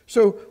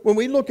 So when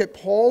we look at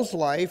Paul's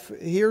life,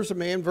 here's a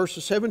man,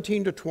 verses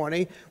 17 to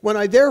 20. When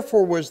I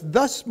therefore was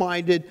thus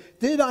minded,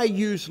 did I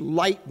use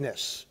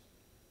lightness?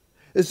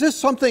 Is this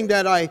something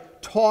that I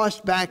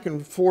tossed back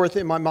and forth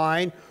in my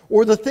mind?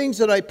 Or the things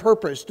that I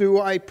purpose? Do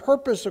I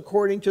purpose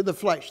according to the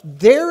flesh?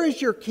 There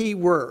is your key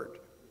word.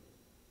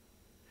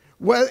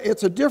 Well,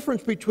 it's a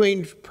difference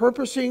between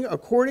purposing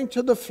according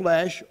to the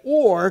flesh,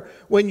 or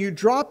when you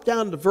drop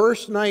down to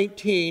verse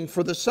 19,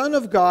 for the Son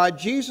of God,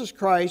 Jesus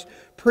Christ,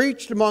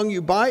 preached among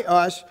you by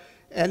us,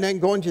 and then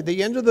going to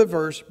the end of the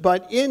verse,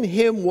 but in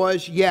him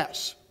was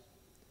yes.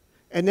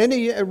 And then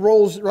he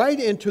rolls right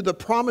into the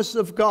promise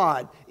of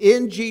God.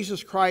 In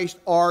Jesus Christ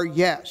are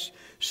yes.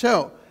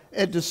 So,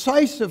 a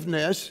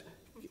decisiveness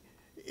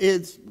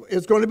is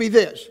going to be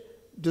this.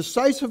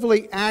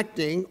 Decisively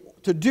acting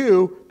to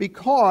do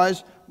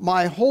because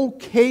my whole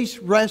case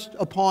rests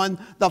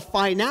upon the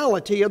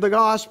finality of the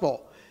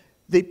gospel,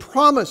 the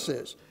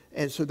promises.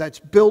 And so that's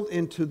built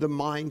into the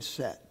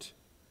mindset.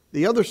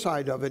 The other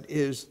side of it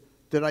is,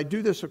 did I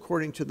do this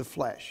according to the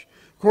flesh?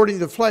 According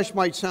to the flesh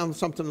might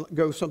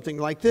go something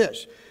like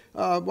this.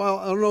 Well,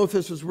 I don't know if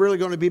this is really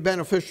going to be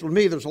beneficial to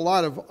me. There's a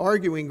lot of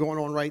arguing going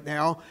on right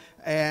now,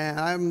 and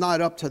I'm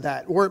not up to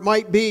that. Or it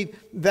might be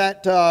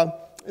that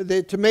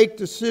to make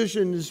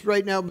decisions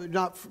right now would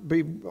not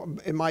be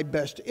in my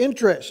best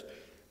interest.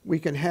 We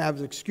can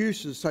have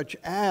excuses such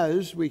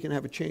as we can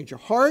have a change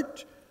of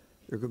heart.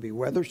 There could be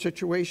weather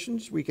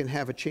situations. We can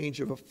have a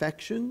change of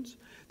affections.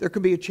 There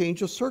could be a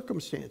change of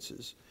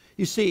circumstances.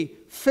 You see,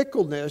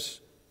 fickleness,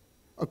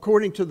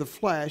 according to the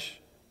flesh,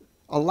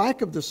 a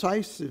lack of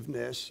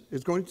decisiveness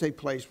is going to take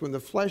place when the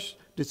flesh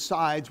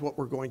decides what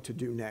we're going to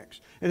do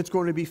next. And it's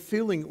going to be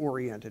feeling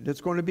oriented. It's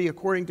going to be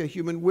according to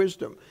human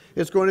wisdom.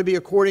 It's going to be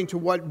according to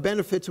what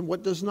benefits and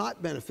what does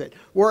not benefit.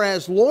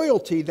 Whereas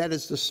loyalty that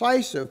is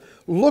decisive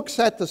looks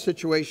at the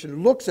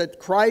situation, looks at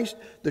Christ,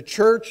 the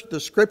church, the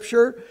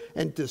scripture,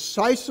 and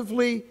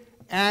decisively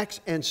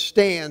acts and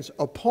stands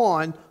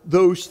upon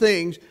those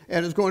things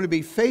and is going to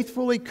be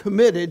faithfully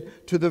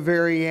committed to the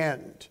very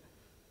end.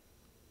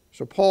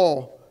 So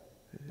Paul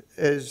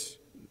is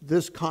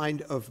this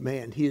kind of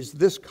man. He is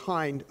this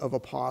kind of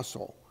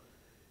apostle.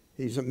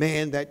 He's a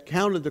man that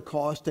counted the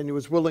cost and he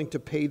was willing to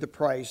pay the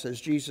price, as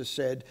Jesus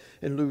said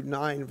in Luke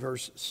 9,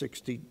 verse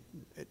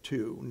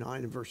 62.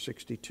 9 and verse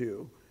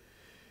 62.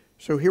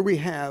 So here we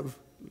have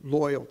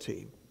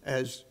loyalty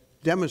as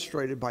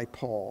demonstrated by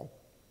Paul.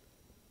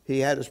 He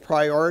had his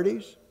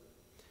priorities,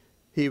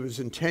 he was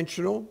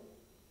intentional,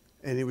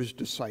 and he was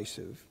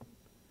decisive.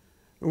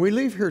 When we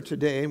leave here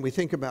today and we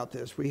think about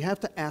this, we have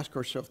to ask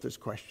ourselves this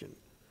question.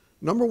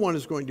 Number one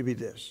is going to be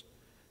this.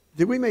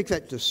 Did we make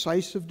that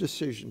decisive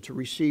decision to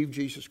receive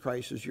Jesus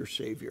Christ as your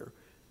Savior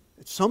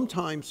at some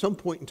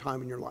point in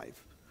time in your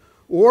life?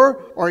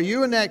 Or are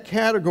you in that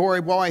category,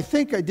 well, I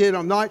think I did,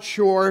 I'm not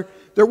sure.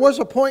 There was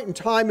a point in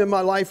time in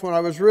my life when I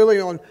was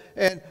really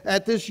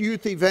at this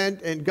youth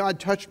event and God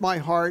touched my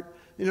heart.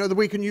 You know, that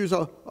we can use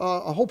a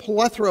whole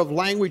plethora of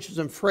languages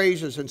and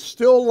phrases and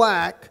still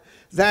lack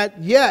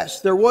that, yes,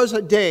 there was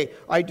a day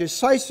I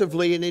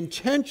decisively and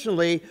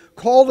intentionally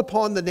called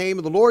upon the name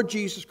of the Lord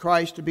Jesus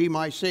Christ to be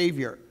my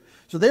Savior.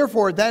 So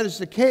therefore, that is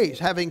the case.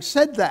 Having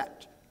said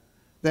that,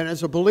 then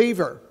as a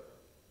believer,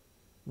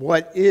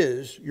 what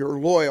is your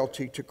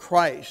loyalty to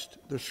Christ,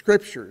 the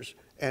Scriptures,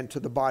 and to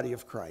the body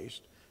of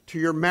Christ? To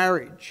your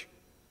marriage?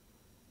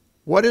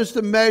 What is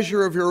the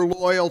measure of your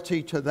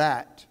loyalty to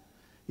that?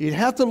 You'd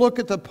have to look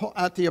at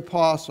the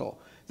apostle,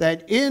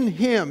 that in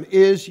him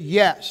is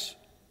yes.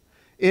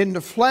 In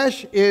the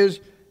flesh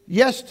is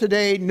yes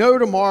today, no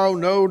tomorrow,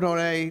 no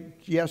today,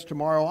 yes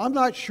tomorrow. I'm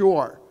not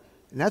sure.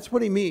 And that's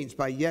what he means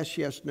by yes,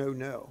 yes, no,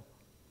 no.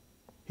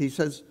 He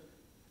says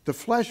the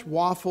flesh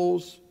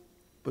waffles,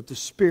 but the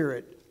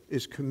spirit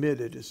is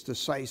committed, it's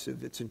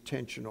decisive, it's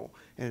intentional,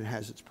 and it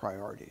has its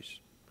priorities.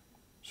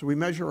 So we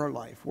measure our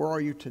life. Where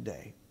are you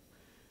today?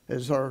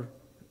 As our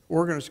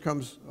organist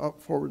comes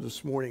up forward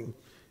this morning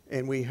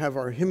and we have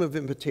our hymn of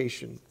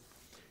invitation,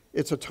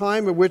 it's a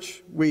time in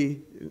which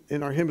we,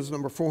 in our hymn is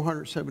number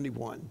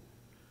 471.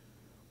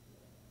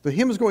 The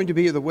hymn is going to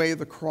be the way of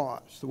the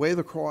cross. The way of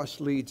the cross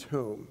leads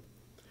home.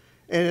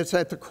 And it's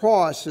at the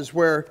cross is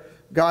where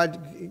God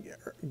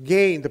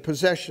gained the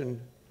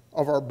possession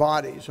of our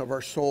bodies, of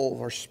our soul,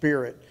 of our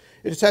spirit.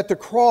 It's at the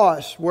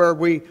cross where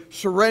we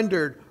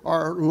surrendered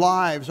our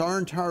lives, our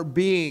entire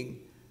being,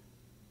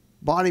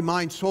 body,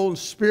 mind, soul, and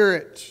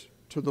spirit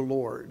to the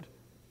Lord.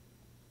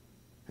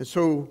 And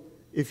so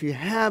if you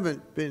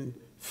haven't been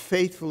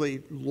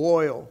faithfully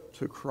loyal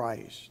to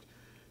Christ,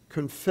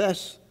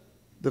 confess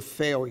the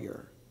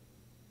failure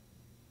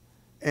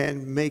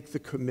and make the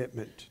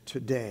commitment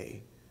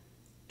today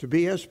to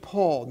be as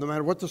Paul, no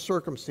matter what the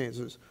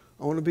circumstances.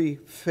 I want to be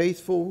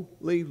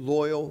faithfully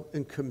loyal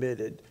and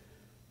committed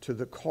to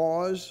the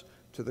cause,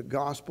 to the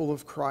gospel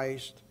of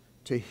Christ,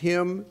 to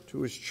him,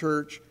 to his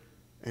church,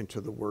 and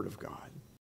to the Word of God.